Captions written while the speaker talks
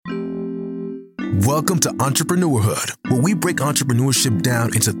Welcome to Entrepreneurhood, where we break entrepreneurship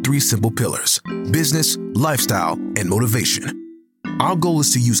down into three simple pillars: business, lifestyle, and motivation. Our goal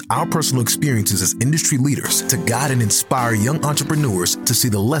is to use our personal experiences as industry leaders to guide and inspire young entrepreneurs to see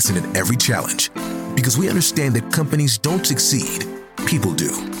the lesson in every challenge. Because we understand that companies don't succeed, people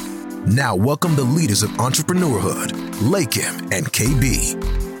do. Now, welcome the leaders of Entrepreneurhood, Lakim and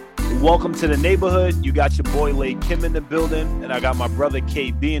KB. Welcome to the neighborhood. You got your boy Lakim in the building, and I got my brother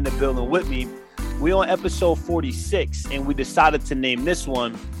KB in the building with me. We on episode 46, and we decided to name this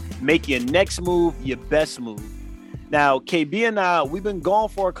one, Make Your Next Move Your Best Move. Now, KB and I, we've been gone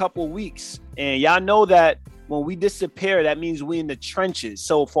for a couple of weeks, and y'all know that when we disappear, that means we in the trenches.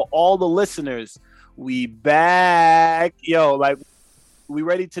 So for all the listeners, we back. We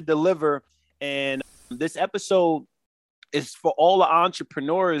ready to deliver. And this episode is for all the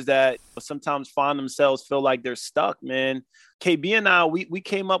entrepreneurs that sometimes find themselves feel like they're stuck, man. KB and I, we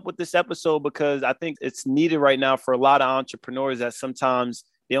came up with this episode because I think it's needed right now for a lot of entrepreneurs that sometimes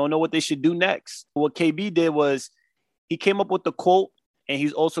they don't know what they should do next. What KB did was he came up with the quote, and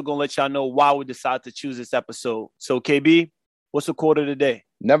he's also going to let y'all know why we decided to choose this episode. So KB, what's the quote of the day?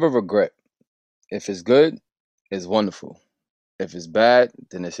 Never regret. If it's good, it's wonderful. If it's bad,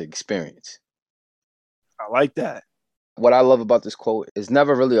 then it's an experience. I like that. What I love about this quote is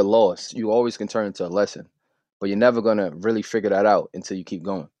never really a loss. You always can turn into a lesson, but you're never going to really figure that out until you keep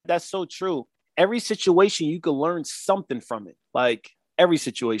going. That's so true. Every situation, you can learn something from it. Like every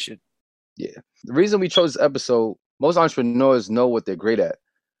situation. Yeah. The reason we chose this episode, most entrepreneurs know what they're great at,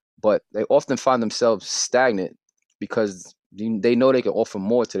 but they often find themselves stagnant because they know they can offer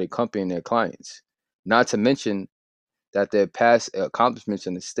more to their company and their clients. Not to mention that their past accomplishments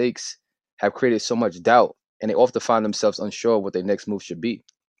and mistakes have created so much doubt, and they often find themselves unsure what their next move should be.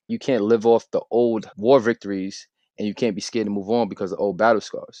 You can't live off the old war victories, and you can't be scared to move on because of old battle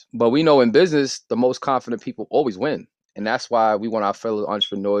scars. But we know in business, the most confident people always win. And that's why we want our fellow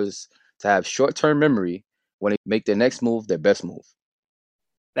entrepreneurs to have short-term memory when they make their next move their best move.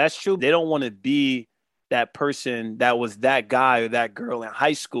 That's true. They don't want to be that person that was that guy or that girl in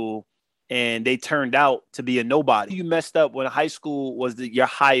high school, and they turned out to be a nobody. You messed up when high school was your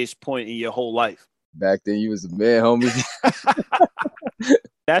highest point in your whole life. Back then, you was the man, homie.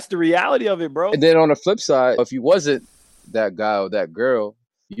 That's the reality of it, bro. And then on the flip side, if you wasn't that guy or that girl,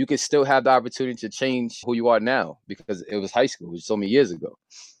 you could still have the opportunity to change who you are now because it was high school, it was so many years ago.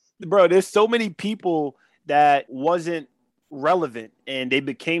 Bro, there's so many people that wasn't relevant and they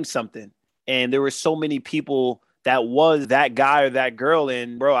became something. And there were so many people that was that guy or that girl.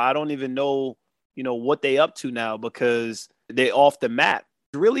 And bro, I don't even know, what they up to now because they off the map.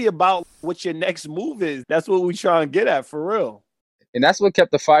 It's really about what your next move is. That's what we try and get at for real. And that's what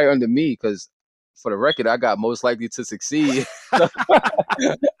kept the fire under me because for the record, I got most likely to succeed.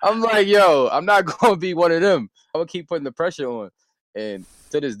 I'm like, yo, I'm not going to be one of them. I'm going to keep putting the pressure on. And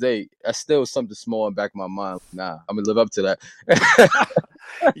to this day, that's still something small in the back of my mind. Nah, I'm going to live up to that.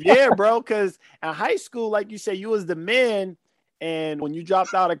 Yeah, bro, because in high school, like you said, you was the man. And when you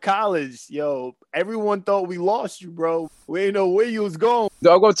dropped out of college, everyone thought we lost you, bro. We didn't know where you was going.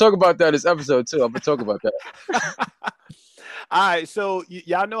 No, I'm going to talk about that this episode, too. I'm going to talk about that. All right, so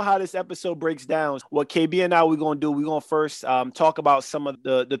y'all know how this episode breaks down. What KB and I we're going to do, we're going to first talk about some of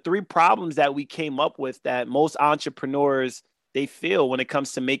the three problems that we came up with that most entrepreneurs, they feel when it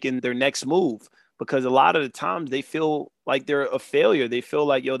comes to making their next move. Because a lot of the times they feel like they're a failure. They feel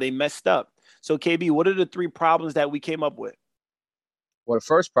like, they messed up. So KB, what are the three problems that we came up with? Well, the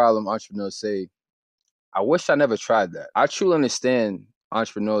first problem entrepreneurs say, I wish I never tried that. I truly understand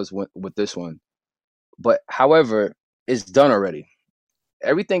entrepreneurs with this one. But however, it's done already.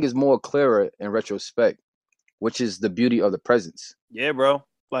 Everything is more clearer in retrospect, which is the beauty of the presence. Yeah, bro.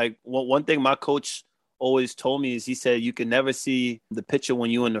 Like one thing my coach always told me is he said, you can never see the picture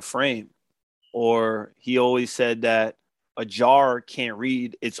when you're in the frame. Or he always said that a jar can't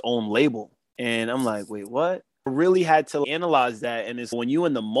read its own label. And I'm like, wait, what? I really had to analyze that. And it's when you're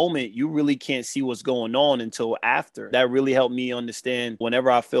in the moment, you really can't see what's going on until after. That really helped me understand whenever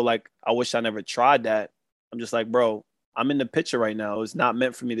I feel like I wish I never tried that. I'm just like, bro, I'm in the picture right now. It's not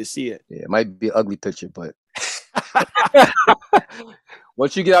meant for me to see it. Yeah, it might be an ugly picture, but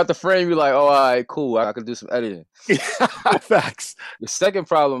once you get out the frame, you're like, oh, all right, cool. I could do some editing. Facts. The second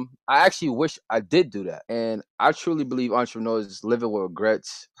problem, I actually wish I did do that. And I truly believe entrepreneurs living with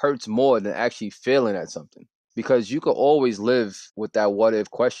regrets hurts more than actually failing at something. Because you could always live with that what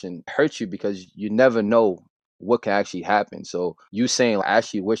if question. It hurts you because you never know what can actually happen. So you saying, I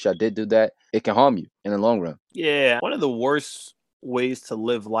actually wish I did do that, it can harm you in the long run. Yeah. One of the worst ways to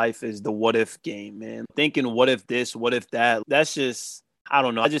live life is the what if game, man. Thinking what if this, what if that. That's just, I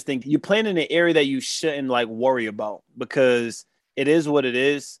don't know. I just think you're playing in an area that you shouldn't like worry about because it is what it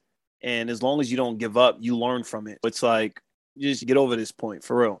is. And as long as you don't give up, you learn from it. It's like, you just get over this point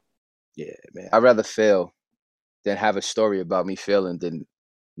for real. Yeah, man. I'd rather fail than have a story about me failing than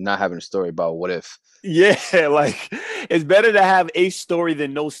not having a story about what if. Yeah, like it's better to have a story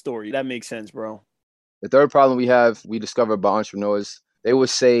than no story. That makes sense, bro. The third problem we discover about entrepreneurs, they would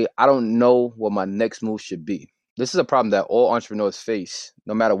say, I don't know what my next move should be. This is a problem that all entrepreneurs face,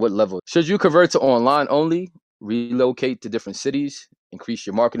 no matter what level. Should you convert to online only, relocate to different cities, increase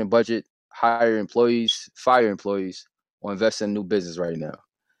your marketing budget, hire employees, fire employees, or invest in a new business right now?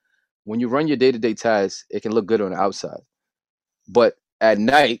 When you run your day-to-day tasks, it can look good on the outside. But at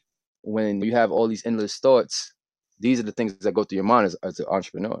night, when you have all these endless thoughts, these are the things that go through your mind as an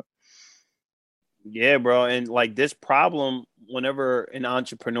entrepreneur. Yeah, bro. And like this problem, whenever an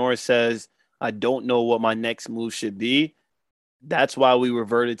entrepreneur says, I don't know what my next move should be, that's why we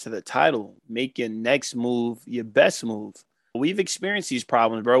reverted to the title. Make your next move your best move. We've experienced these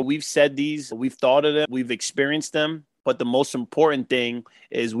problems, bro. We've said these, we've thought of them, we've experienced them. But the most important thing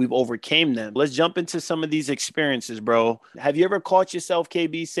is we've overcame them. Let's jump into some of these experiences, bro. Have you ever caught yourself,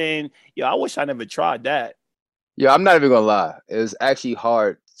 KB, saying, yo, I wish I never tried that? Yeah, I'm not even going to lie. It was actually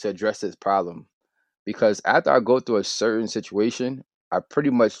hard to address this problem because after I go through a certain situation, I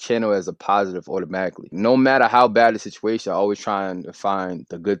pretty much channel as a positive automatically. No matter how bad the situation, I always trying to find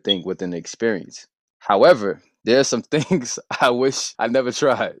the good thing within the experience. However, there's some things I wish I never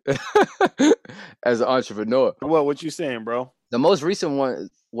tried as an entrepreneur. What you saying, bro? The most recent one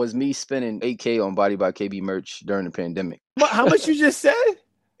was me spending $8K on Body by KB merch during the pandemic. How much you just said?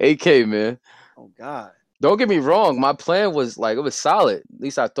 $8K, man. Oh, God. Don't get me wrong. My plan was like, it was solid. At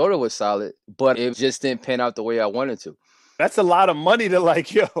least I thought it was solid, but it just didn't pan out the way I wanted to. That's a lot of money to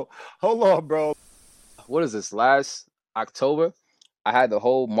like, yo, hold on, bro. What is this? Last October, I had the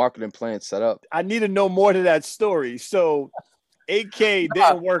whole marketing plan set up. I need to know more to that story. So 8K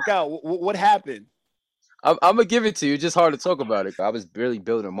didn't work out. What happened? I'm going to give it to you. It's just hard to talk about it. I was really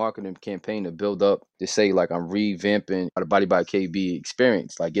building a marketing campaign to build up, to say like I'm revamping the Body by KB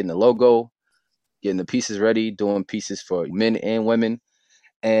experience, like getting the logo, getting the pieces ready, doing pieces for men and women.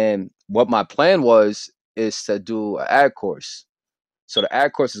 And what my plan was is to do an ad course. So the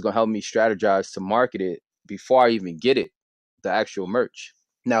ad course is going to help me strategize to market it before I even get it, the actual merch.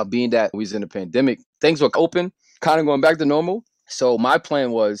 Now, being that we was in the pandemic, things were open, kind of going back to normal. So my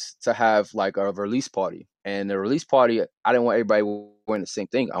plan was to have like a release party. And the release party, I didn't want everybody wearing the same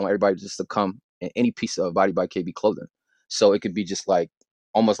thing. I want everybody just to come in any piece of Body by KB clothing. So it could be just like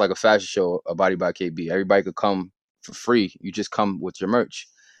almost like a fashion show, a Body by KB. Everybody could come for free. You just come with your merch.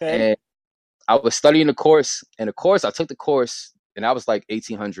 Okay. And I was studying the course. And the course, I took the course and I was like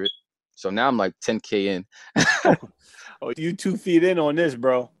 1,800. So now I'm like 10K in. Oh, you 2 feet in on this,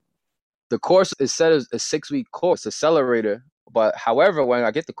 bro. The course is set as a 6-week course, accelerator. But however, when I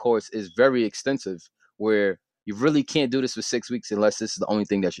get the course, it's very extensive where you really can't do this for 6 weeks unless this is the only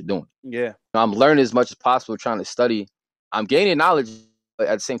thing that you're doing. Yeah. I'm learning as much as possible, trying to study. I'm gaining knowledge, but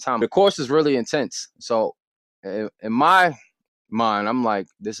at the same time, the course is really intense. So in my mind, I'm like,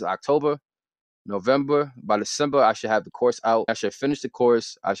 this is October, November. By December, I should have the course out. I should finish the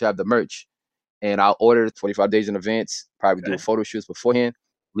course. I should have the merch. And I'll order 45 days in advance, probably do photo shoots beforehand,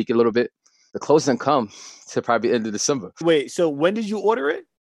 leak it a little bit. The closing come to probably end of December. Wait, so when did you order it?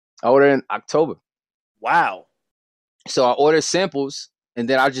 I ordered in October. Wow. So I ordered samples and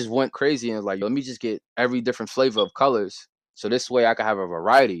then I just went crazy and was like, let me just get every different flavor of colors. So this way I could have a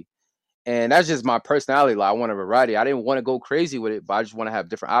variety. And that's just my personality. Like I want a variety. I didn't want to go crazy with it, but I just want to have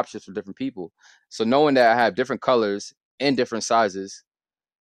different options for different people. So knowing that I have different colors and different sizes,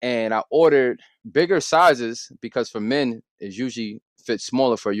 and I ordered bigger sizes because for men, it usually fits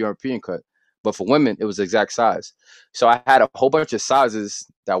smaller for a European cut. But for women, it was the exact size. So I had a whole bunch of sizes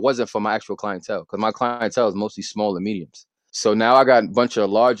that wasn't for my actual clientele because my clientele is mostly small and mediums. So now I got a bunch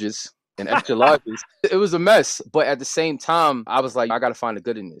of larges and extra larges. It was a mess. But at the same time, I was like, I got to find the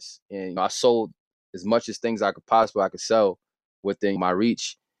good in this. And I sold as much as things I could sell within my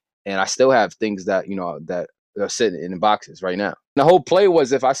reach. And I still have things that, that are sitting in the boxes right now. The whole play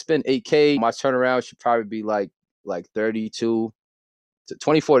was if I spend 8K, my turnaround should probably be like 32 to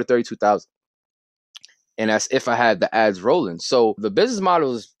 24 to 32,000. And that's if I had the ads rolling. So the business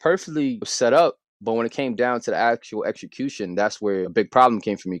model is perfectly set up. But when it came down to the actual execution, that's where a big problem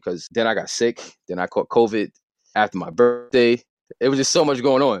came for me because then I got sick. Then I caught COVID after my birthday. It was just so much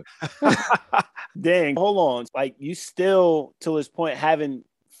going on. Dang, hold on. Like you still, to this point, haven't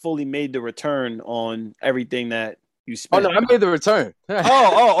fully made the return on everything that you spent. Oh, no, I made the return.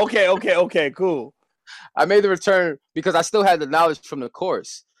 Okay, cool. I made the return because I still had the knowledge from the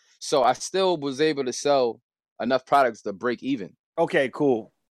course. So I still was able to sell enough products to break even. Okay,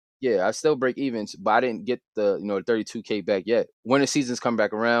 cool. Yeah, I still break even, but I didn't get the 32K back yet. When the seasons come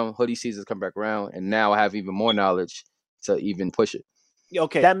back around, hoodie seasons come back around, and now I have even more knowledge to even push it.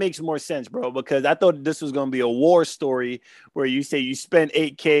 Okay, that makes more sense, bro, because I thought this was going to be a war story where you say you spent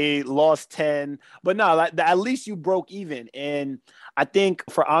 8K, lost 10, but no, at least you broke even. And I think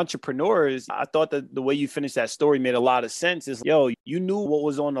for entrepreneurs, I thought that the way you finished that story made a lot of sense. Is, you knew what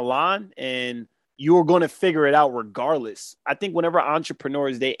was on the line and you were going to figure it out regardless. I think whenever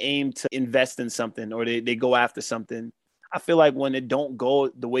entrepreneurs, they aim to invest in something or they go after something, I feel like when it don't go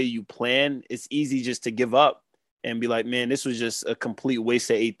the way you plan, it's easy just to give up and be like, man, this was just a complete waste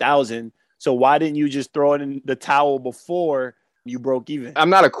of 8,000. So why didn't you just throw it in the towel before you broke even?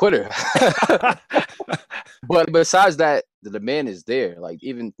 I'm not a quitter. But besides that, the demand is there. Like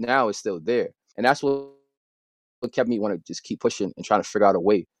even now it's still there. And that's what kept me want to just keep pushing and trying to figure out a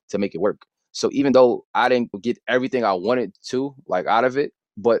way to make it work. So even though I didn't get everything I wanted to, like out of it,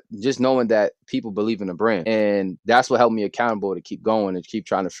 but just knowing that people believe in the brand, and that's what helped me accountable to keep going and keep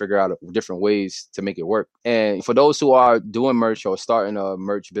trying to figure out different ways to make it work. And for those who are doing merch or starting a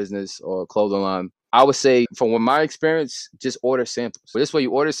merch business or clothing line, I would say from my experience, just order samples. So this way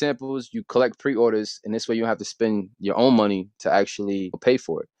you order samples, you collect pre-orders, and this way you don't have to spend your own money to actually pay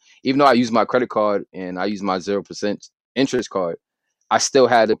for it. Even though I use my credit card and I use my 0% interest card, I still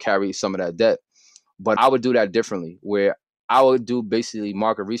had to carry some of that debt. But I would do that differently, where I would do basically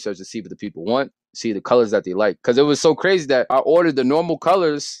market research to see what the people want, see the colors that they like. Because it was so crazy that I ordered the normal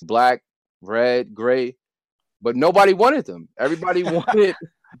colors, black, red, gray, but nobody wanted them. Everybody wanted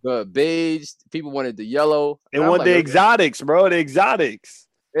the beige. People wanted the yellow. They want the exotics, bro, the exotics.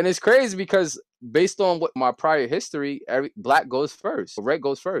 And it's crazy because based on what my prior history, black goes first, red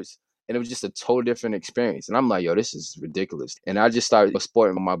goes first. And it was just a total different experience. And I'm like, yo, this is ridiculous. And I just started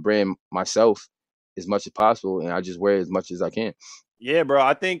sporting my brand myself as much as possible, and I just wear it as much as I can. Yeah, bro.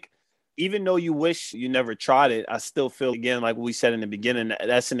 I think even though you wish you never tried it, I still feel, again, like we said in the beginning,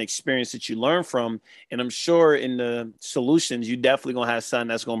 that's an experience that you learn from. And I'm sure in the solutions, you definitely going to have something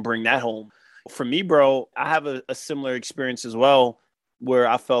that's going to bring that home. For me, bro, I have a similar experience as well, where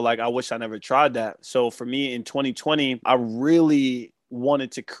I felt like I wish I never tried that. So for me in 2020, I really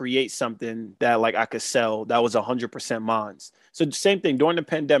wanted to create something that like I could sell that was 100% mine. So the same thing during the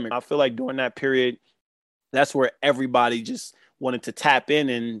pandemic. I feel like during that period, that's where everybody just wanted to tap in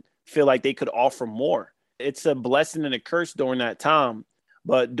and feel like they could offer more. It's a blessing and a curse during that time.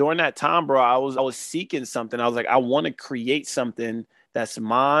 But during that time, bro, I was seeking something. I was like, I want to create something that's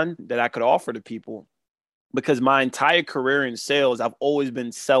mine that I could offer to people. Because my entire career in sales, I've always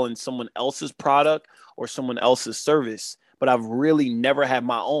been selling someone else's product or someone else's service, but I've really never had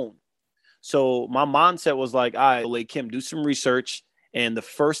my own. So my mindset was like, all right, Lay Kim, do some research. And the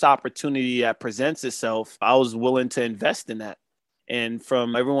first opportunity that presents itself, I was willing to invest in that. And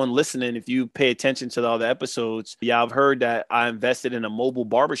from everyone listening, if you pay attention to all the episodes, yeah, I've heard that I invested in a mobile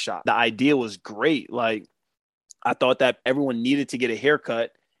barbershop. The idea was great. Like, I thought that everyone needed to get a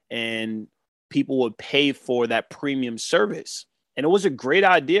haircut and people would pay for that premium service. And it was a great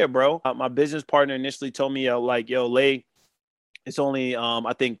idea, bro. My business partner initially told me, like, yo, Lay, it's only,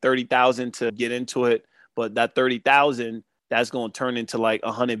 I think 30,000 to get into it. But that 30,000, that's going to turn into like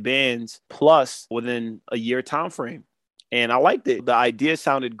 100 bands plus within a year time frame. And I liked it. The idea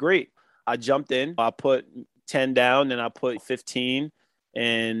sounded great. I jumped in. I put 10 down, then I put 15.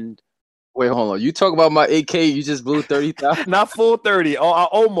 And wait, hold on. You talk about my 8K, you just blew 30,000? Not full 30. Oh,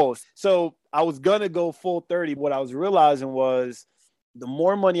 almost. So I was going to go full 30. What I was realizing was the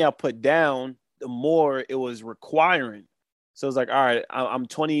more money I put down, the more it was requiring. So it was like, all right, I'm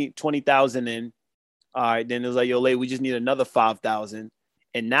 20,000 in. All right. Then it was like, yo, Lay, we just need another 5,000.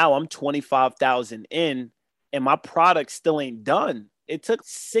 And now I'm 25,000 in and my product still ain't done. It took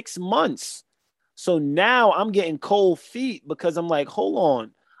 6 months. So now I'm getting cold feet because I'm like, hold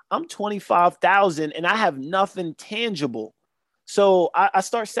on, I'm 25,000 and I have nothing tangible. So I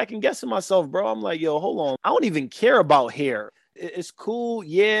start second guessing myself, bro. I'm like, yo, hold on. I don't even care about hair. It's cool.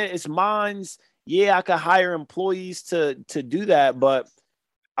 Yeah, it's mine's. Yeah, I could hire employees to do that. But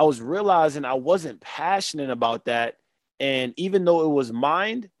I was realizing I wasn't passionate about that. And even though it was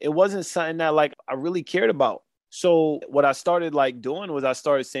mine, it wasn't something that like I really cared about. So what I started like doing was I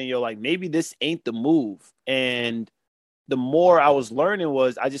started saying, yo, like maybe this ain't the move. And the more I was learning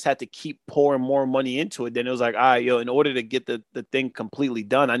was I just had to keep pouring more money into it. Then it was like, all right, yo, in order to get the thing completely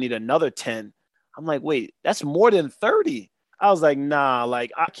done, I need another 10. I'm like, wait, that's more than 30. I was like, nah,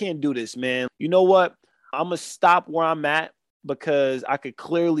 like I can't do this, man. You know what? I'm going to stop where I'm at because I could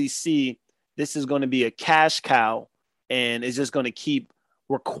clearly see this is going to be a cash cow and it's just going to keep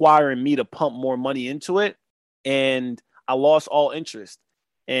requiring me to pump more money into it. And I lost all interest.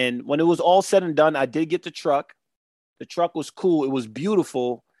 And when it was all said and done, I did get the truck. The truck was cool. It was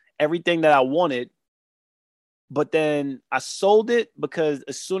beautiful. Everything that I wanted. But then I sold it because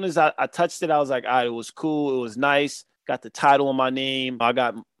as soon as I touched it, I was like, all right, it was cool. It was nice. Got the title in my name. I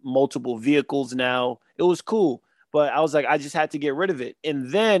got multiple vehicles now. It was cool. But I was like, I just had to get rid of it. And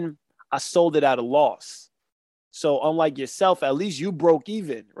then I sold it at a loss. So unlike yourself, at least you broke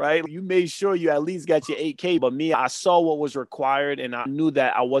even, right? You made sure you at least got your 8K. But me, I saw what was required and I knew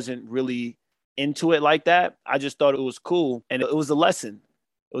that I wasn't really into it like that. I just thought it was cool. And it was a lesson.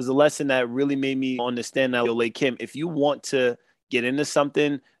 It was a lesson that really made me understand that, like Kim, if you want to get into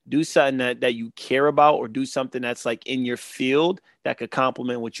something, do something that you care about or do something that's like in your field that could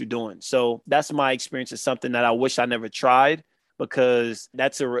complement what you're doing. So that's my experience. Is something that I wish I never tried because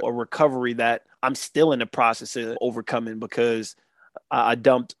that's a recovery that I'm still in the process of overcoming because I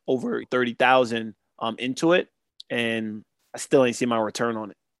dumped over 30,000 into it and I still ain't seen my return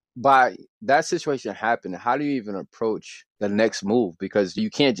on it. By that situation happening, how do you even approach the next move? Because you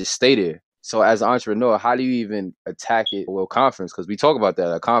can't just stay there. So as an entrepreneur, how do you even attack it with confidence? Because we talk about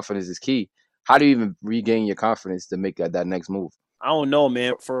that. Confidence is key. How do you even regain your confidence to make that next move? I don't know,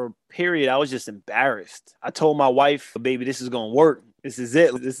 man. For a period, I was just embarrassed. I told my wife, baby, this is going to work. This is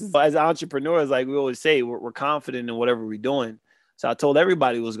it. This is, as entrepreneurs, like we always say, we're confident in whatever we're doing. So I told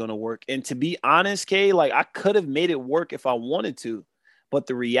everybody it was going to work. And to be honest, Kay, like I could have made it work if I wanted to. But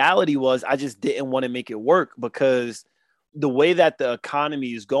the reality was I just didn't want to make it work because the way that the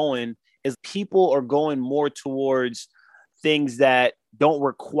economy is going is people are going more towards things that don't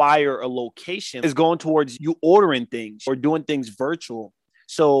require a location. It's going towards you ordering things or doing things virtual.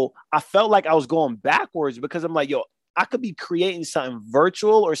 So I felt like I was going backwards because I'm like, yo, I could be creating something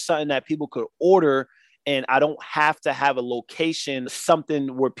virtual or something that people could order and I don't have to have a location,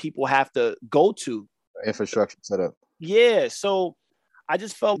 something where people have to go to. Infrastructure set up. Yeah. So I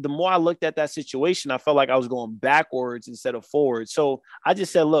just felt the more I looked at that situation, I felt like I was going backwards instead of forward. So I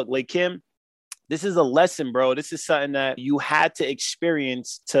just said, look, like Kim, this is a lesson, bro. This is something that you had to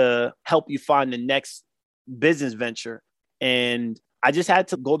experience to help you find the next business venture. And I just had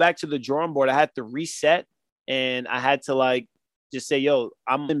to go back to the drawing board. I had to reset and I had to like just say, yo,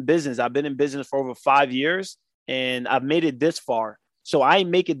 I'm in business. I've been in business for over 5 years and I've made it this far. So I ain't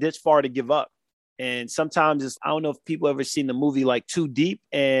make it this far to give up. And sometimes I don't know if people ever seen the movie like Too Deep.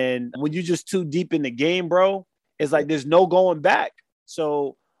 And when you're just too deep in the game, bro, it's like there's no going back.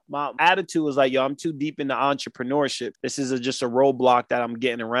 So my attitude was like, yo, I'm too deep into entrepreneurship. This is just a roadblock that I'm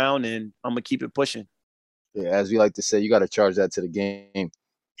getting around and I'm going to keep it pushing. Yeah, as we like to say, you got to charge that to the game.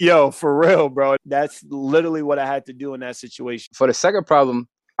 Yo, for real, bro. That's literally what I had to do in that situation. For the second problem,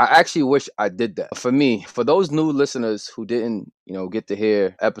 I actually wish I did that. For me, for those new listeners who didn't, get to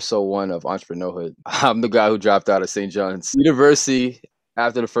hear episode 1 of Entrepreneurhood, I'm the guy who dropped out of St. John's University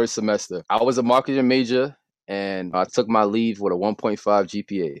after the first semester. I was a marketing major and I took my leave with a 1.5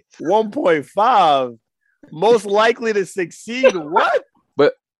 GPA. 1.5? Most likely to succeed? What?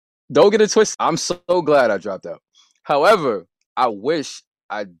 But don't get it twisted. I'm so glad I dropped out. However, I wish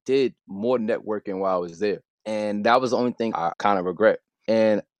I did more networking while I was there. And that was the only thing I kind of regret.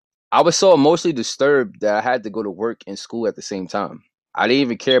 And I was so emotionally disturbed that I had to go to work and school at the same time. I didn't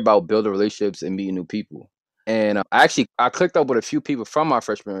even care about building relationships and meeting new people. And I clicked up with a few people from my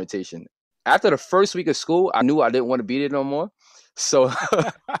freshman orientation. After the first week of school, I knew I didn't want to be there no more. So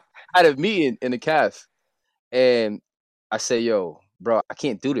I had a meeting in the caf. And I said, yo, bro, I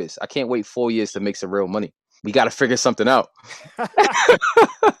can't do this. I can't wait 4 years to make some real money. We got to figure something out.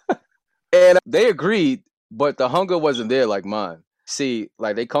 And they agreed, but the hunger wasn't there like mine. See,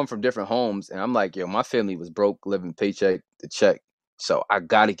 like they come from different homes. And I'm like, yo, my family was broke, living paycheck to check. So I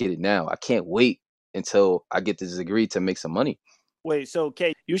got to get it now. I can't wait until I get this degree to make some money. Wait, so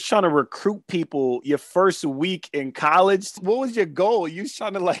Kay, you was trying to recruit people your first week in college. What was your goal? You was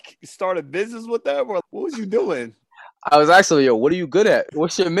trying to like start a business with them, or what was you doing? I was actually, yo, what are you good at?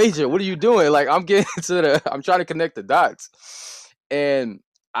 What's your major? What are you doing? Like I'm trying to connect the dots. And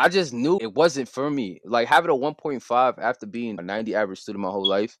I just knew it wasn't for me. Like having a 1.5 after being a 90 average student my whole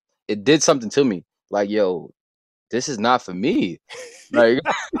life, it did something to me. Like, yo, this is not for me. Like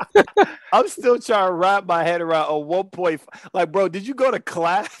I'm still trying to wrap my head around a 1.5. Like, bro, did you go to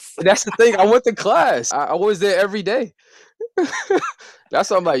class? That's the thing. I went to class. I was there every day. That's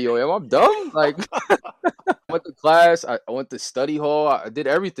why I'm like, yo, am I dumb? Like I went to class. I went to study hall. I did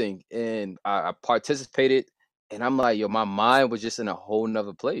everything. And I participated. And I'm like, yo, my mind was just in a whole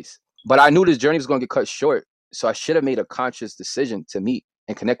nother place. But I knew this journey was going to get cut short. So I should have made a conscious decision to meet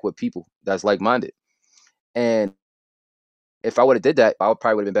and connect with people that's like-minded. And if I would have did that, I would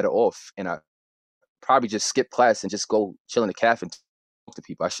probably would have been better off. And I probably just skip class and just go chill in the cafe and talk to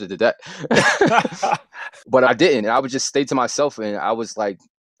people. I should have did that. But I didn't. And I would just stay to myself. And I was like,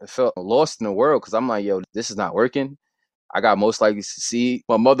 I felt lost in the world because I'm like, yo, this is not working. I got most likely to succeed.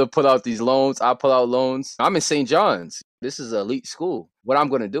 My mother put out these loans. I put out loans. I'm in St. John's. This is an elite school. What I'm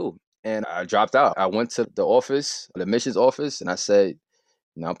going to do? And I dropped out. I went to the office, the admissions office, and I said,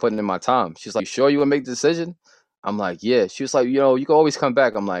 I'm putting in my time. She's like, you sure you want to make the decision? I'm like, yeah. She was like, you can always come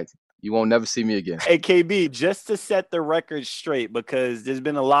back. I'm like, you won't never see me again. Hey, KB, just to set the record straight, because there's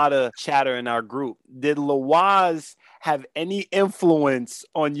been a lot of chatter in our group. Did Lawaz have any influence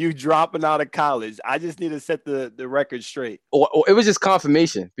on you dropping out of college? I just need to set the record straight. Or it was just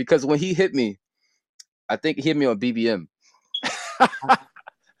confirmation because when he hit me, I think he hit me on BBM.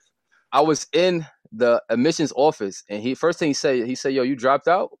 I was in the admissions office and first thing he said, yo, you dropped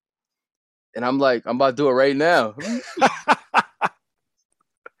out? And I'm like, I'm about to do it right now.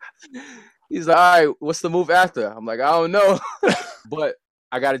 He's like, all right, what's the move after? I'm like, I don't know, but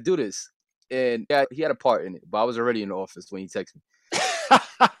I got to do this. And yeah, he had a part in it, but I was already in the office when he texted me.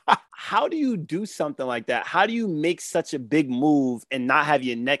 How do you do something like that? How do you make such a big move and not have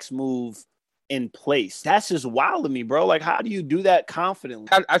your next move in place? That's just wild to me, bro. Like, how do you do that confidently?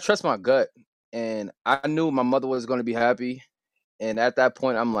 I trust my gut, and I knew my mother was going to be happy. And at that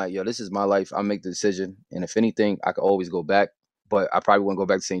point, I'm like, yo, this is my life. I'll make the decision. And if anything, I could always go back. But I probably wouldn't go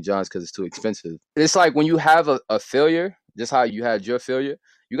back to St. John's because it's too expensive. It's like when you have a failure, just how you had your failure,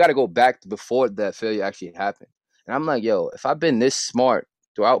 you got to go back before that failure actually happened. And I'm like, yo, if I've been this smart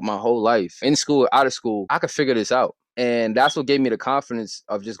throughout my whole life, in school, out of school, I could figure this out. And that's what gave me the confidence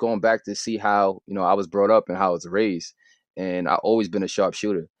of just going back to see how, I was brought up and how I was raised. And I've always been a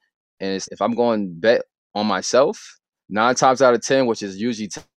sharpshooter. And if I'm going to bet on myself, 9 times out of 10, which is usually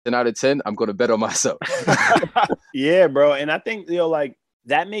 10 out of 10, I'm going to bet on myself. Yeah, bro. And I think, like,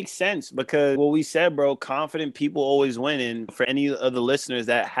 that makes sense because what we said, bro, confident people always win. And for any of the listeners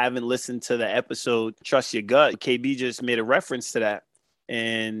that haven't listened to the episode, Trust Your Gut, KB just made a reference to that.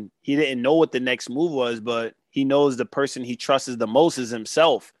 And he didn't know what the next move was, but he knows the person he trusts the most is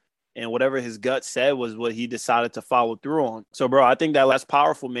himself. And whatever his gut said was what he decided to follow through on. So, bro, I think that's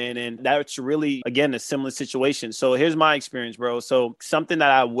powerful, man. And that's really, again, a similar situation. So here's my experience, bro. So something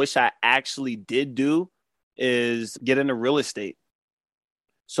that I wish I actually did do is get into real estate.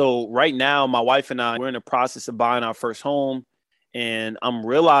 So right now, my wife and I, we're in the process of buying our first home. And I'm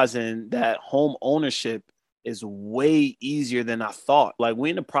realizing that home ownership is way easier than I thought. Like, we're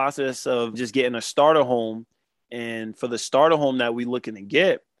in the process of just getting a starter home. And for the starter home that we're looking to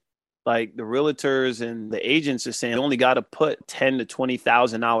get, like, the realtors and the agents are saying you only got to put $10,000 to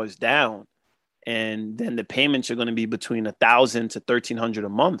 $20,000 down. And then the payments are going to be between $1,000 to $1,300 a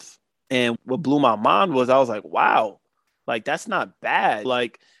month. And what blew my mind was I was like, wow, like, that's not bad.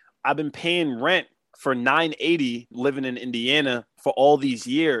 Like, I've been paying rent for $980 living in Indiana for all these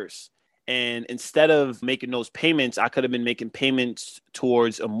years. And instead of making those payments, I could have been making payments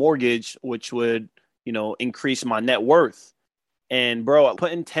towards a mortgage, which would, increase my net worth. And bro,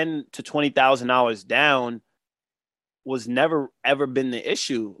 putting $10,000 to $20,000 down was never ever been the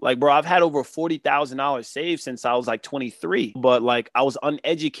issue. Like, bro, I've had over $40,000 saved since I was like 23, but like, I was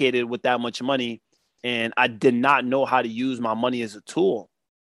uneducated with that much money and I did not know how to use my money as a tool.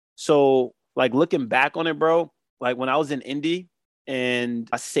 So like, looking back on it, bro, like when I was in Indy and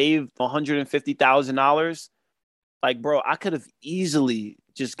I saved $150,000, like, bro, I could have easily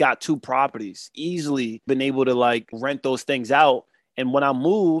just got 2 properties, easily been able to like rent those things out. And when I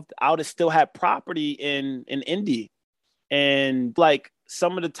moved, I would have still had property in Indy. And like,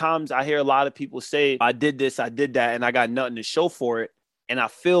 some of the times I hear a lot of people say, I did this, I did that, and I got nothing to show for it. And I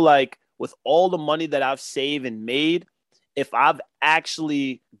feel like with all the money that I've saved and made, if I've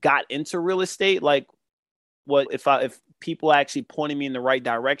actually got into real estate, like, what if people actually pointed me in the right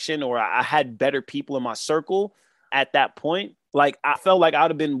direction, or I had better people in my circle at that point, like, I felt like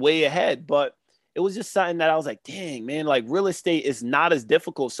I'd have been way ahead. But it was just something that I was like, dang, man, like, real estate is not as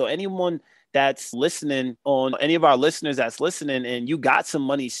difficult. So anyone that's listening, on any of our listeners that's listening, and you got some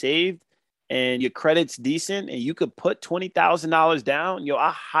money saved and your credit's decent and you could put $20,000 down,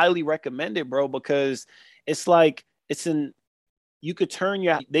 I highly recommend it, bro, because it's like, you could turn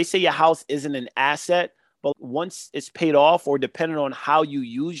they say your house isn't an asset, but once it's paid off, or depending on how you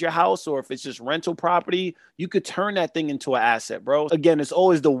use your house, or if it's just rental property, you could turn that thing into an asset, bro. Again, it's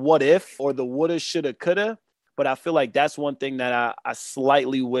always the what if or the woulda, shoulda, coulda. But I feel like that's one thing that I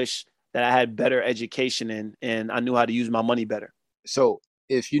slightly wish that I had better education in, and I knew how to use my money better. So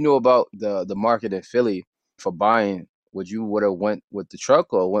if you know about the market in Philly for buying, would you would have went with the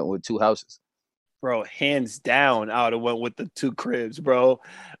truck or went with two houses? Bro, hands down, I would have went with the two cribs, bro,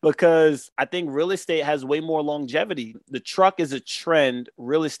 because I think real estate has way more longevity. The truck is a trend.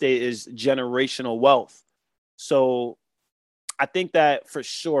 Real estate is generational wealth. So I think that for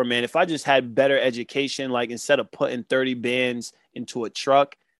sure, man, if I just had better education, like instead of putting 30 bands into a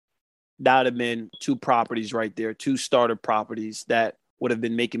truck, that would have been two properties right there, two starter properties that would have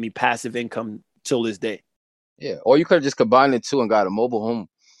been making me passive income till this day. Yeah. Or you could have just combined the two and got a mobile home.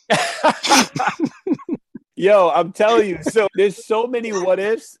 Yo, I'm telling you, so there's so many what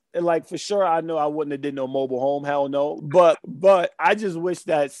ifs. And like for sure, I know I wouldn't have did no mobile home, hell no. But I just wish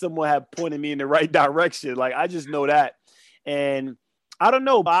that someone had pointed me in the right direction. Like I just know that. And I don't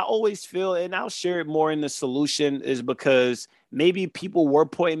know, but I always feel, and I'll share it more in the solution, is because maybe people were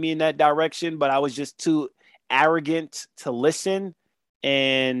pointing me in that direction, but I was just too arrogant to listen.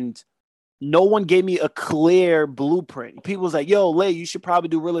 And no one gave me a clear blueprint. People was like, yo, Lay, you should probably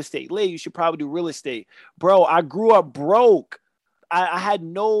do real estate. Lay, you should probably do real estate. Bro, I grew up broke. I had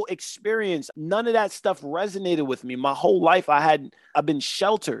no experience. None of that stuff resonated with me. My whole life I've been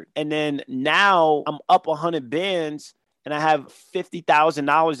sheltered. And then now I'm up 100 bands and I have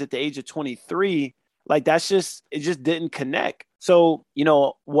 $50,000 at the age of 23. Like it just didn't connect. So,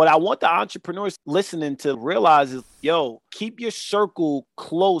 what I want the entrepreneurs listening to realize is, yo, keep your circle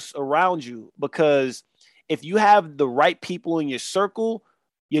close around you, because if you have the right people in your circle,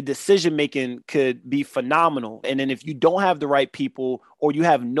 your decision making could be phenomenal. And then if you don't have the right people, or you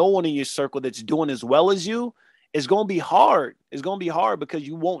have no one in your circle that's doing as well as you, it's going to be hard. It's going to be hard because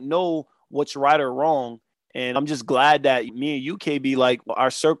you won't know what's right or wrong. And I'm just glad that me and you, KB, like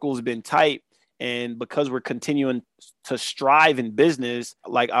our circle's been tight. And because we're continuing to strive in business,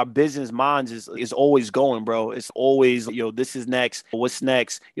 like our business minds is always going, bro. It's always, this is next. What's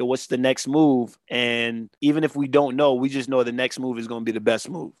next? What's the next move? And even if we don't know, we just know the next move is going to be the best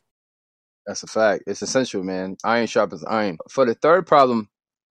move. That's a fact. It's essential, man. Iron sharpens iron. For the third problem,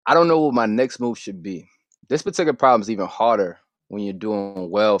 I don't know what my next move should be. This particular problem is even harder when you're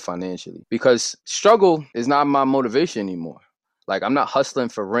doing well financially, because struggle is not my motivation anymore. Like I'm not hustling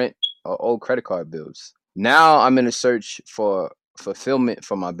for rent or old credit card bills. Now I'm in a search for fulfillment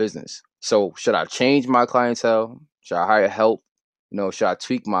for my business. So should I change my clientele? Should I hire help? Should I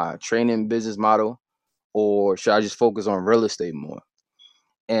tweak my training business model? Or should I just focus on real estate more?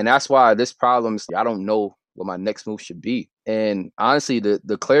 And that's why this problem is, I don't know what my next move should be. And honestly,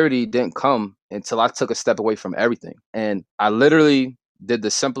 the clarity didn't come until I took a step away from everything. And I literally did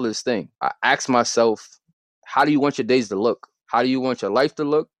the simplest thing. I asked myself, how do you want your days to look? How do you want your life to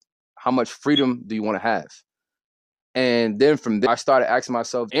look? How much freedom do you want to have? And then from there, I started asking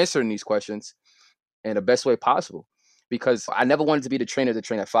myself, answering these questions in the best way possible. Because I never wanted to be the trainer to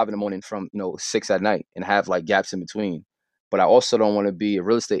train at 5 a.m. from 6 at night and have like gaps in between. But I also don't want to be a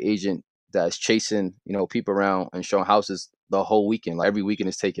real estate agent that's chasing people around and showing houses the whole weekend. Like every weekend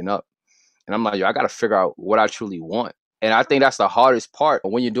is taken up. And I'm like, I got to figure out what I truly want. And I think that's the hardest part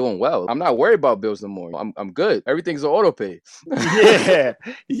when you're doing well. I'm not worried about bills no more. I'm good. Everything's on auto pay.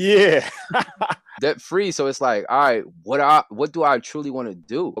 Yeah. Debt free. So it's like, all right, what do I truly want to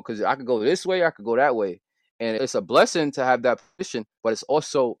do? Because I could go this way, I could go that way. And it's a blessing to have that position, but it's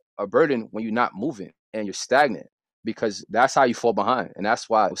also a burden when you're not moving and you're stagnant, because that's how you fall behind. And that's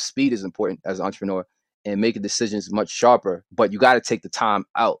why speed is important as an entrepreneur and making decisions much sharper. But you got to take the time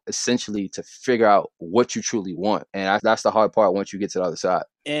out essentially to figure out what you truly want. And that's the hard part once you get to the other side.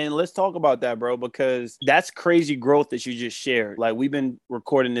 And let's talk about that, bro, because that's crazy growth that you just shared. Like we've been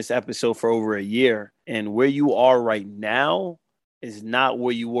recording this episode for over a year, and where you are right now is not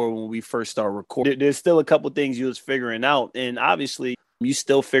where you were when we first started recording. There's still a couple things you was figuring out, and obviously you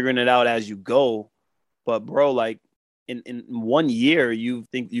still figuring it out as you go. But bro, like in 1 year, you've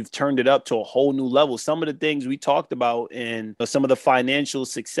turned it up to a whole new level. Some of the things we talked about and some of the financial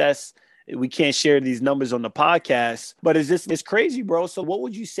success, we can't share these numbers on the podcast, but it's crazy, bro. So what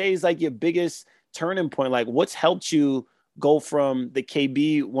would you say is like your biggest turning point? Like what's helped you go from the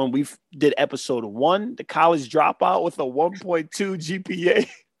KB when we did episode 1, the college dropout with a 1.2 GPA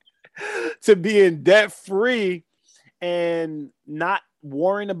to being debt free and not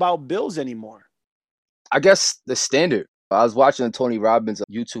worrying about bills anymore? I guess the standard. I was watching a Tony Robbins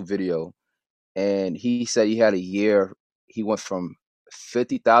YouTube video, and he said he had a year. He went from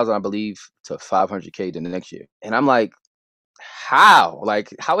 50,000, I believe, to 500K the next year. And I'm like, how?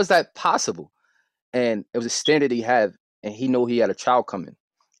 Like, how is that possible? And it was a standard he had, and he knew he had a child coming. And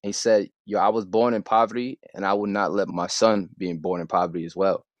he said, I was born in poverty, and I would not let my son being born in poverty as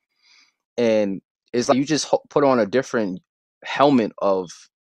well. And it's like you just put on a different helmet of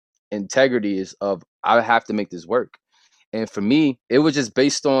integrity, is of I have to make this work. And for me, it was just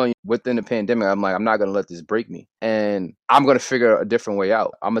based on within the pandemic. I'm like, I'm not going to let this break me. And I'm going to figure a different way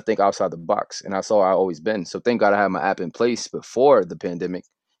out. I'm going to think outside the box. And that's all I've always been. So thank God I had my app in place before the pandemic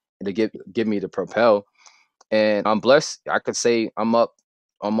to give me the propel. And I'm blessed. I could say I'm up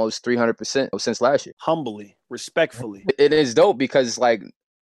almost 300% since last year. Humbly, respectfully. It is dope because like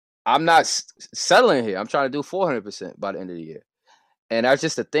I'm not settling here. I'm trying to do 400% by the end of the year. And that's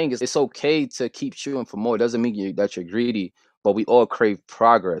just the thing. It's okay to keep shooting for more. It doesn't mean that you're greedy, but we all crave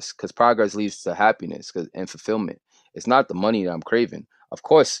progress because progress leads to happiness and fulfillment. It's not the money that I'm craving. Of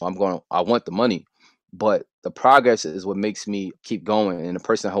course, I want the money, but the progress is what makes me keep going and the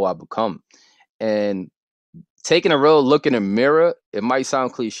person who I become. And taking a real look in the mirror, it might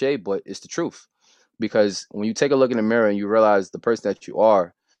sound cliche, but it's the truth. Because when you take a look in the mirror and you realize the person that you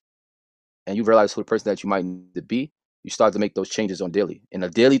are, and you realize who the person that you might need to be, you start to make those changes on daily. And the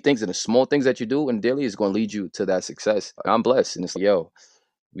daily things and the small things that you do in daily is going to lead you to that success. I'm blessed. And it's like, yo,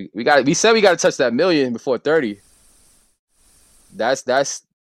 we said we got to touch that million before 30. That's that's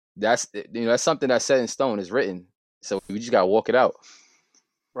something that's set in stone, is written. So we just got to walk it out.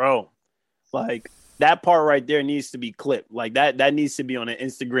 Bro, like that part right there needs to be clipped. Like that needs to be on an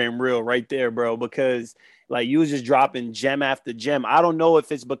Instagram reel right there, bro, because like you was just dropping gem after gem. I don't know if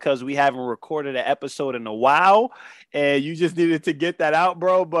it's because we haven't recorded an episode in a while and you just needed to get that out,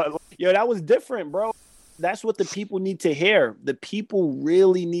 bro. But yo, that was different, bro. That's what the people need to hear. The people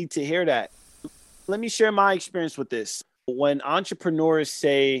really need to hear that. Let me share my experience with this. When entrepreneurs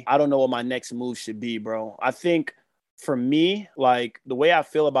say, I don't know what my next move should be, bro, I think for me, like the way I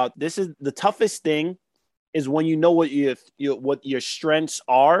feel about this is the toughest thing is when you know what your strengths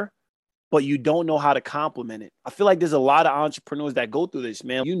are, but you don't know how to complement it. I feel like there's a lot of entrepreneurs that go through this,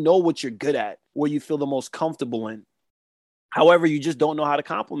 man. You know what you're good at, where you feel the most comfortable in. However, you just don't know how to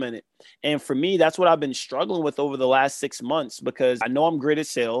complement it. And for me, that's what I've been struggling with over the last 6 months, because I know I'm great at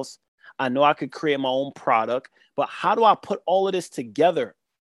sales. I know I could create my own product, but how do I put all of this together?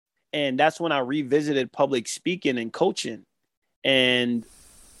 And that's when I revisited public speaking and coaching. And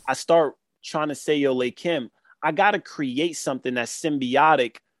I start trying to say, yo, Lakim, I got to create something that's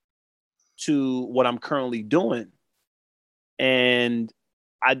symbiotic to what I'm currently doing. And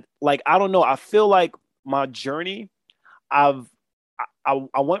I don't know. I feel like my journey, I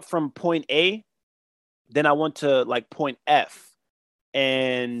went from point A, then I went to like point F,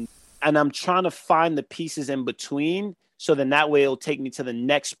 and I'm trying to find the pieces in between. So then that way it'll take me to the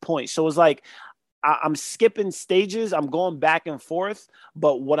next point. So it's like I'm skipping stages. I'm going back and forth.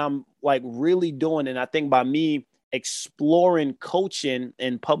 But what I'm like really doing, and I think by me exploring coaching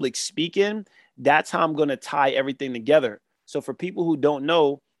and public speaking, that's how I'm going to tie everything together. So for people who don't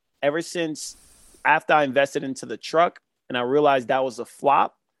know, ever since after I invested into the truck and I realized that was a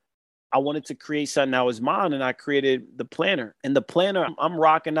flop, I wanted to create something that was mine, and I created the planner. And the planner, I'm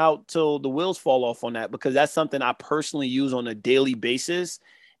rocking out till the wheels fall off on that, because that's something I personally use on a daily basis.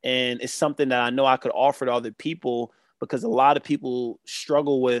 And it's something that I know I could offer to other people, because a lot of people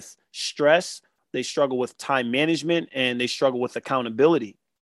struggle with stress, they struggle with time management, and they struggle with accountability.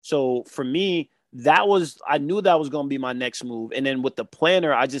 So for me, I knew that was going to be my next move. And then with the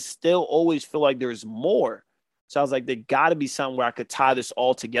planner, I just still always feel like there's more. So I was like, there got to be something where I could tie this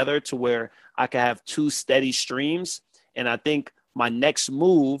all together to where I could have two steady streams. And I think my next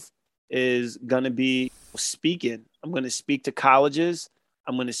move is going to be speaking. I'm going to speak to colleges.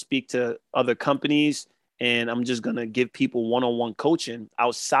 I'm going to speak to other companies, and I'm just going to give people one-on-one coaching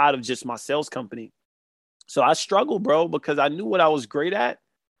outside of just my sales company. So I struggled, bro, because I knew what I was great at,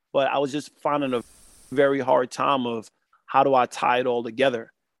 but I was just finding a very hard time of how do I tie it all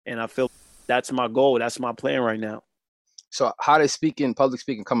together? And I feel that's my goal. That's my plan right now. So how did public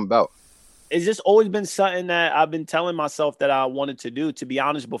speaking come about? It's just always been something that I've been telling myself that I wanted to do, to be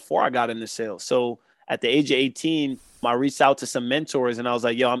honest, before I got into sales. So at the age of 18, I reached out to some mentors and I was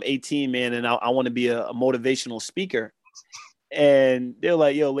like, yo, I'm 18, man, and I want to be a motivational speaker. And they're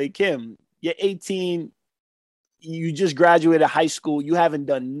like, yo, Lakim, you're 18. You just graduated high school. You haven't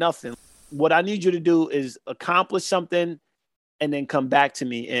done nothing. What I need you to do is accomplish something and then come back to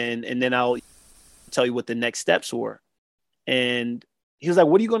me, and then I'll tell you what the next steps were. And he was like,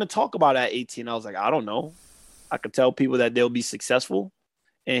 what are you going to talk about at 18? I was like, I don't know. I could tell people that they'll be successful.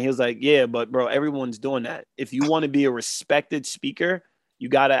 And he was like, yeah, but bro, everyone's doing that. If you want to be a respected speaker, you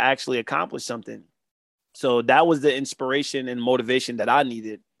got to actually accomplish something. So that was the inspiration and motivation that I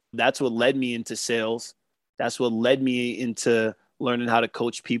needed. That's what led me into sales. That's what led me into learning how to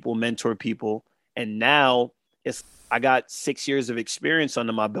coach people, mentor people. And now I got 6 years of experience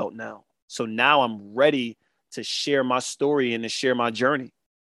under my belt now. So now I'm ready to share my story and to share my journey.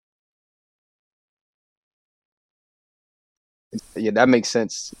 Yeah, that makes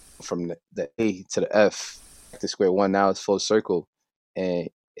sense. From the A to the F to square one, now it's full circle, and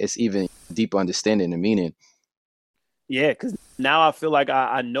it's even deeper understanding and meaning. Yeah, because now I feel like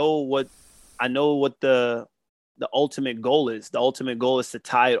I know what the ultimate goal is. The ultimate goal is to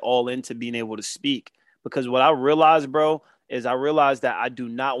tie it all into being able to speak. Because what I realized, bro, is I realized that I do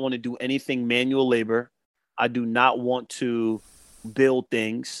not want to do anything manual labor. I do not want to build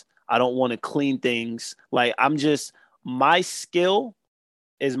things. I don't want to clean things. Like my skill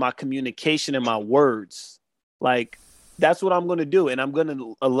is my communication and my words. Like that's what I'm going to do. And I'm going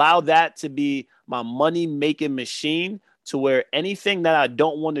to allow that to be my money making machine to where anything that I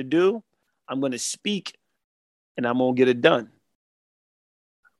don't want to do, I'm going to speak and I'm going to get it done.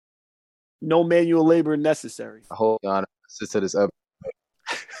 No manual labor necessary. I hope Yana listens to this episode.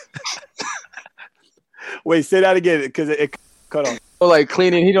 Wait, say that again because it cut off. Oh, like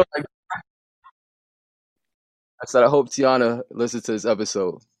cleaning, he don't like. I said I hope Tiana listens to this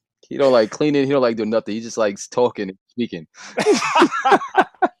episode. He don't like cleaning. He don't like doing nothing. He just likes talking and speaking.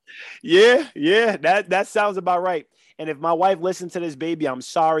 Yeah, that sounds about right. And if my wife listens to this, baby, I'm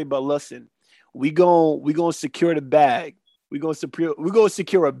sorry, but listen, we gonna secure the bag. We gonna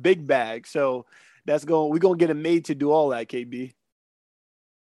secure a big bag. So we're gonna get a maid to do all that, KB.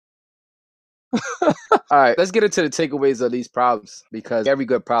 All right, let's get into the takeaways of these problems, because every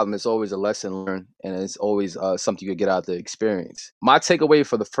good problem is always a lesson learned, and it's always something you could get out of the experience. My takeaway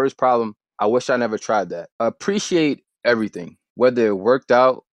for the first problem: I wish I never tried that. Appreciate everything, whether it worked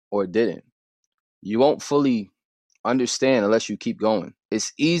out or it didn't. You won't fully understand unless you keep going.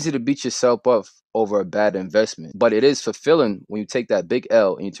 It's easy to beat yourself up over a bad investment, but it is fulfilling when you take that big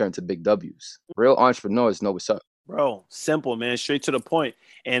L and you turn to big W's. Real entrepreneurs know what's up. Bro, simple, man, straight to the point.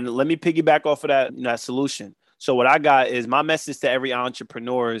 And let me piggyback off of that solution. So what I got is my message to every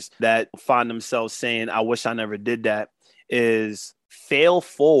entrepreneurs that find themselves saying, I wish I never did that, is fail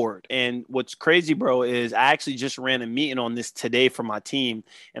forward. And what's crazy, bro, is I actually just ran a meeting on this today for my team,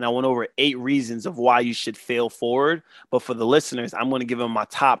 and I went over 8 reasons of why you should fail forward. But for the listeners, I'm going to give them my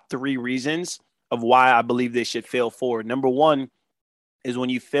top 3 reasons of why I believe they should fail forward. Number 1 is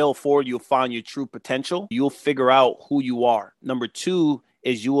when you fail forward, you'll find your true potential. You'll figure out who you are. Number 2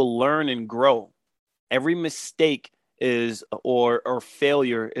 is you will learn and grow. Every mistake is or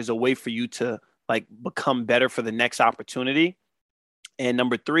failure is a way for you to like become better for the next opportunity. And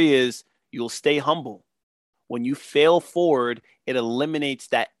number 3 is you'll stay humble. When you fail forward, it eliminates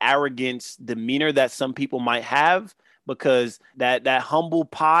that arrogance demeanor that some people might have, because that humble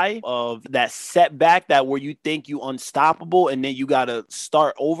pie of that setback, that where you think you unstoppable and then you got to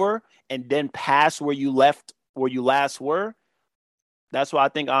start over and then pass where you last were. That's why I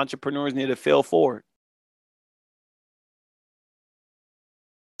think entrepreneurs need to fail forward.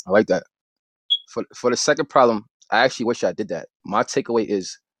 I like that. For the second problem, I actually wish I did that. My takeaway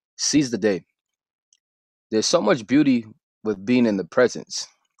is seize the day. There's so much beauty with being in the presence.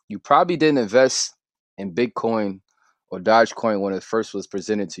 You probably didn't invest in Bitcoin or Dogecoin when it first was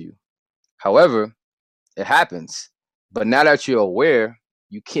presented to you. However, it happens. But now that you're aware,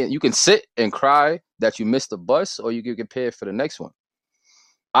 you can sit and cry that you missed the bus, or you can get prepared for the next one.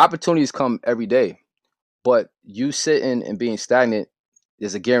 Opportunities come every day, but you sitting and being stagnant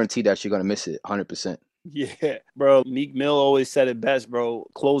is a guarantee that you're going to miss it 100%. Yeah, bro. Meek Mill always said it best, bro.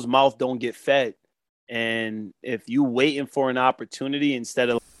 Closed mouth don't get fed. And if you waiting for an opportunity instead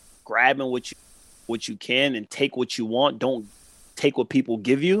of grabbing what you can and take what you want, don't take what people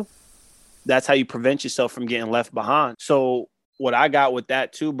give you. That's how you prevent yourself from getting left behind. So what I got with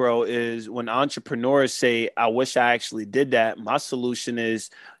that too, bro, is when entrepreneurs say, I wish I actually did that, my solution is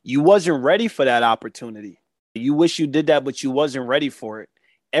you wasn't ready for that opportunity. You wish you did that, but you wasn't ready for it.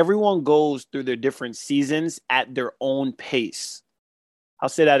 Everyone goes through their different seasons at their own pace. I'll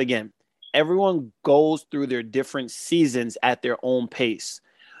say that again. Everyone goes through their different seasons at their own pace.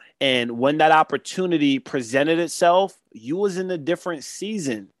 And when that opportunity presented itself, you was in a different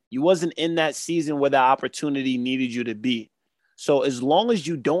season. You wasn't in that season where that opportunity needed you to be. So as long as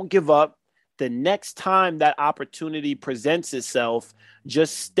you don't give up, the next time that opportunity presents itself,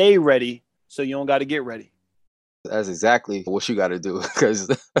 just stay ready so you don't got to get ready. That's exactly what you got to do, because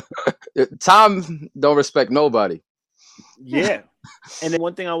time don't respect nobody. Yeah. And then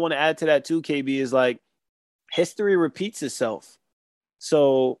one thing I want to add to that too, KB, is like history repeats itself.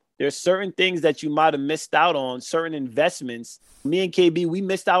 So there's certain things that you might have missed out on, certain investments. Me and KB, we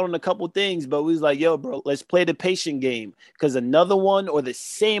missed out on a couple things, but we was like, yo, bro, let's play the patient game, because another one or the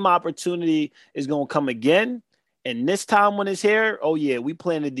same opportunity is going to come again. And this time when it's here, oh yeah, we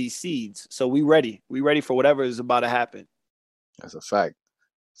planted these seeds. So we ready. We ready for whatever is about to happen. That's a fact.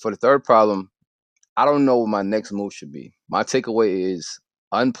 For the third problem, I don't know what my next move should be. my takeaway is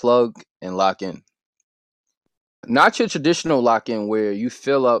unplug and lock in. Not your traditional lock-in where you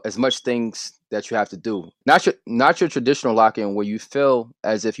fill up as much things that you have to do. Not your traditional lock-in where you feel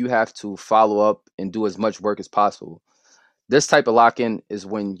as if you have to follow up and do as much work as possible. This type of lock-in is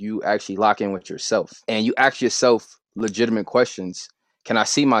when you actually lock in with yourself and you ask yourself legitimate questions. Can I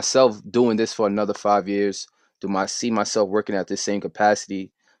see myself doing this for another 5 years? Do I see myself working at the same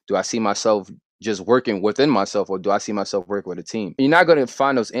capacity? Do I see myself just working within myself, or do I see myself working with a team? You're not going to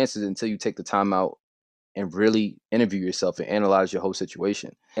find those answers until you take the time out and really interview yourself and analyze your whole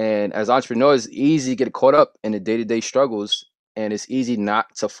situation. And as entrepreneurs, it's easy to get caught up in the day-to-day struggles, and it's easy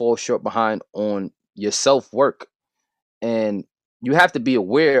not to fall short behind on your self-work. And you have to be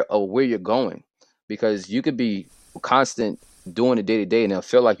aware of where you're going, because you could be constant doing it day-to-day and it'll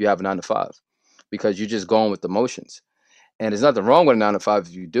feel like you have a 9 to 5 because you're just going with the motions. And there's nothing wrong with a 9 to 5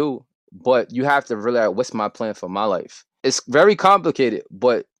 if you do, but you have to really, what's my plan for my life? It's very complicated,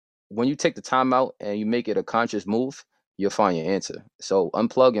 but when you take the time out and you make it a conscious move, you'll find your answer. So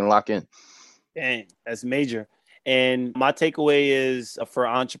unplug and lock in. Dang, that's major. And my takeaway is for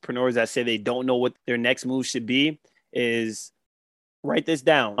entrepreneurs that say they don't know what their next move should be is write this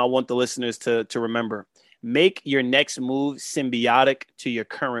down. I want the listeners to remember. Make your next move symbiotic to your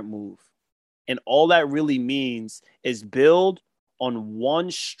current move. And all that really means is build on one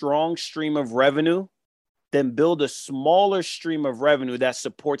strong stream of revenue, then build a smaller stream of revenue that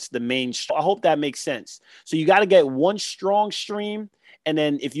supports the main. I hope that makes sense. So you got to get one strong stream. And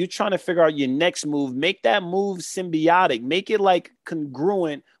then if you're trying to figure out your next move, make that move symbiotic. Make it like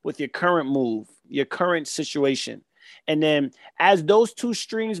congruent with your current move, your current situation. And then as those two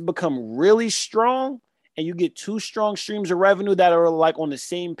streams become really strong and you get two strong streams of revenue that are like on the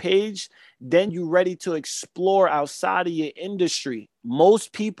same page, then you're ready to explore outside of your industry.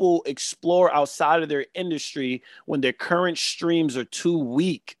 Most people explore outside of their industry when their current streams are too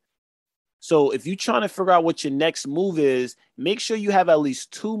weak. So if you're trying to figure out what your next move is, make sure you have at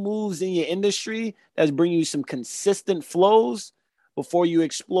least 2 moves in your industry that's bringing you some consistent flows before you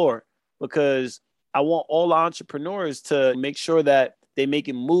explore. Because I want all entrepreneurs to make sure that they're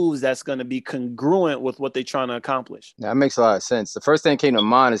making moves that's going to be congruent with what they're trying to accomplish. That makes a lot of sense. The first thing that came to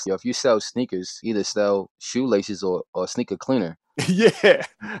mind is, if you sell sneakers, either sell shoelaces or sneaker cleaner. Yeah.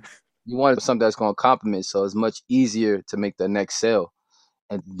 You want something that's going to complement, so it's much easier to make the next sale.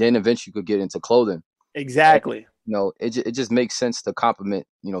 And then eventually you could get into clothing. Exactly. And, it just makes sense to complement,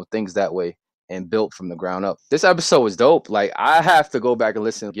 things that way and build from the ground up. This episode was dope. Like, I have to go back and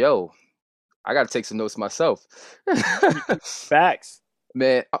listen. I got to take some notes myself. Facts.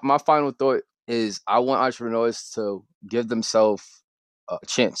 Man, my final thought is I want entrepreneurs to give themselves a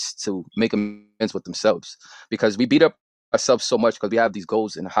chance to make amends with themselves, because we beat up ourselves so much because we have these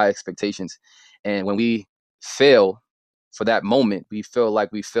goals and high expectations. And when we fail for that moment, we feel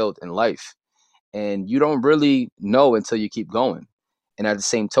like we failed in life. And you don't really know until you keep going. And at the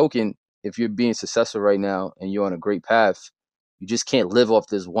same token, if you're being successful right now and you're on a great path, you just can't live off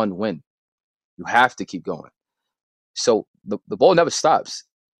this one win. You have to keep going. So the ball never stops,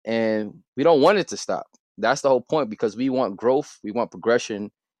 and we don't want it to stop. That's the whole point, because we want growth, we want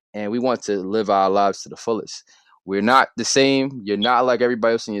progression, and we want to live our lives to the fullest. We're not the same. You're not like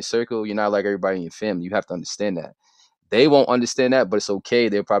everybody else in your circle. You're not like everybody in your family. You have to understand that. They won't understand that, but it's okay.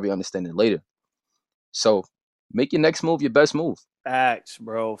 They'll probably understand it later. So make your next move your best move. Facts,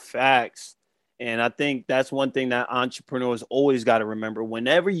 bro. Facts. And I think that's one thing that entrepreneurs always got to remember.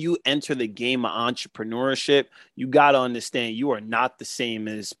 Whenever you enter the game of entrepreneurship, you got to understand you are not the same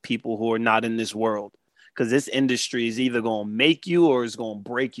as people who are not in this world, because this industry is either going to make you or it's going to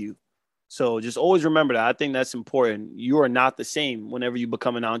break you. So just always remember that. I think that's important. You are not the same whenever you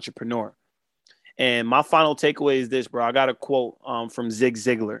become an entrepreneur. And my final takeaway is this, bro. I got a quote from Zig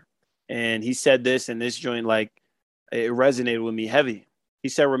Ziglar. And he said this, and this joint, like, it resonated with me heavy. He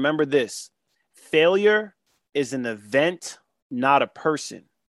said, remember this. Failure is an event, not a person.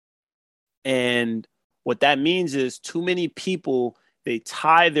 And what that means is too many people, they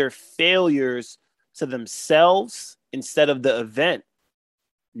tie their failures to themselves instead of the event.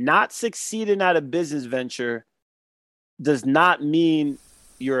 Not succeeding at a business venture does not mean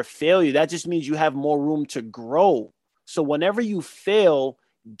you're a failure. That just means you have more room to grow. So whenever you fail,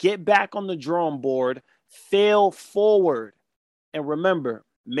 get back on the drawing board, fail forward. And remember,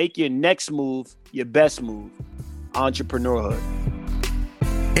 make your next move your best move. Entrepreneurhood.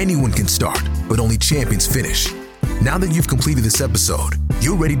 Anyone can start, but only champions finish. Now that you've completed this episode,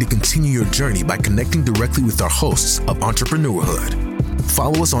 you're ready to continue your journey by connecting directly with our hosts of Entrepreneurhood.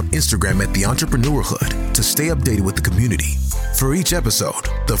 Follow us on Instagram at The Entrepreneurhood to stay updated with the community. For each episode,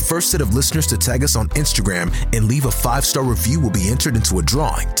 the first set of listeners to tag us on Instagram and leave a 5-star review will be entered into a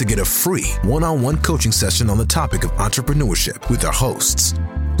drawing to get a free one-on-one coaching session on the topic of entrepreneurship with our hosts.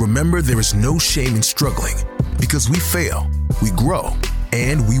 Remember, there is no shame in struggling, because we fail, we grow,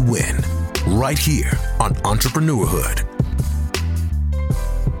 and we win. Right here on Entrepreneurhood.